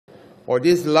for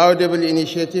this laudable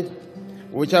initiative,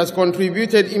 which has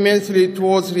contributed immensely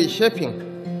towards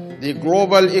reshaping the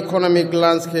global economic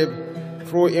landscape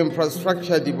through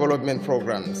infrastructure development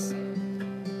programs.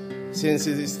 Since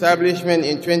its establishment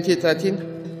in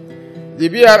 2013, the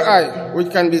BRI, which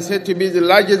can be said to be the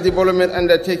largest development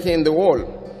undertaking in the world,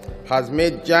 has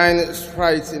made giant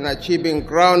strides in achieving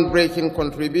groundbreaking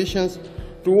contributions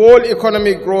to world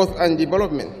economic growth and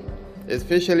development,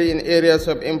 especially in areas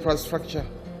of infrastructure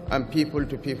and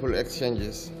people-to-people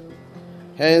exchanges.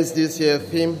 Hence, this year's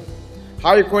theme,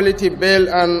 high-quality Belt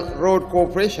and Road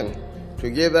Cooperation,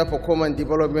 together for common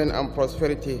development and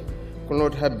prosperity, could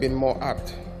not have been more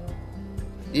apt.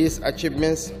 These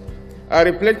achievements are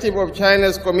reflective of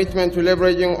China's commitment to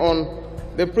leveraging on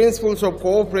the principles of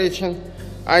cooperation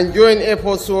and joint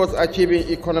efforts towards achieving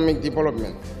economic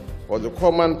development for the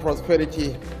common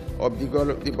prosperity of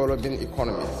developing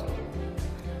economies.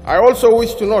 I also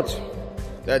wish to note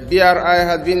that BRI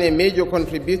has been a major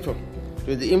contributor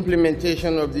to the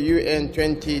implementation of the UN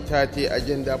 2030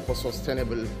 Agenda for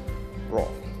Sustainable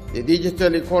Growth. The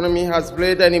digital economy has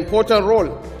played an important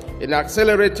role in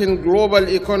accelerating global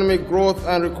economic growth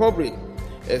and recovery,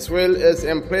 as well as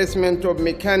emplacement of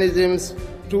mechanisms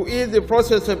to ease the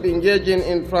process of engaging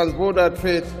in transborder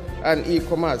trade and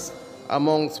e-commerce,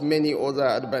 amongst many other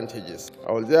advantages.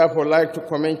 I would therefore like to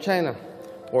commend China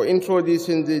for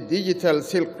introducing the Digital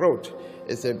Silk Road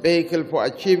as a vehicle for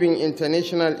achieving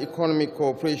international economic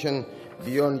cooperation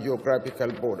beyond geographical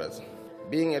borders.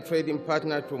 Being a trading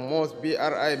partner to most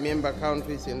BRI member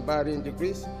countries in varying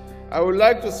degrees, I would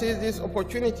like to seize this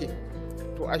opportunity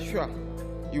to assure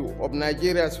you of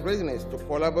Nigeria's readiness to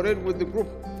collaborate with the group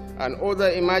and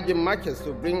other emerging markets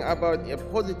to bring about a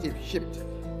positive shift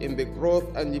in the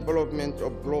growth and development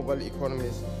of global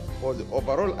economies for the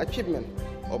overall achievement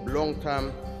of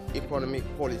long-term economic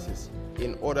policies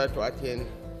in order to attain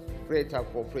greater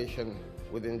cooperation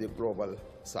within the global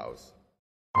South.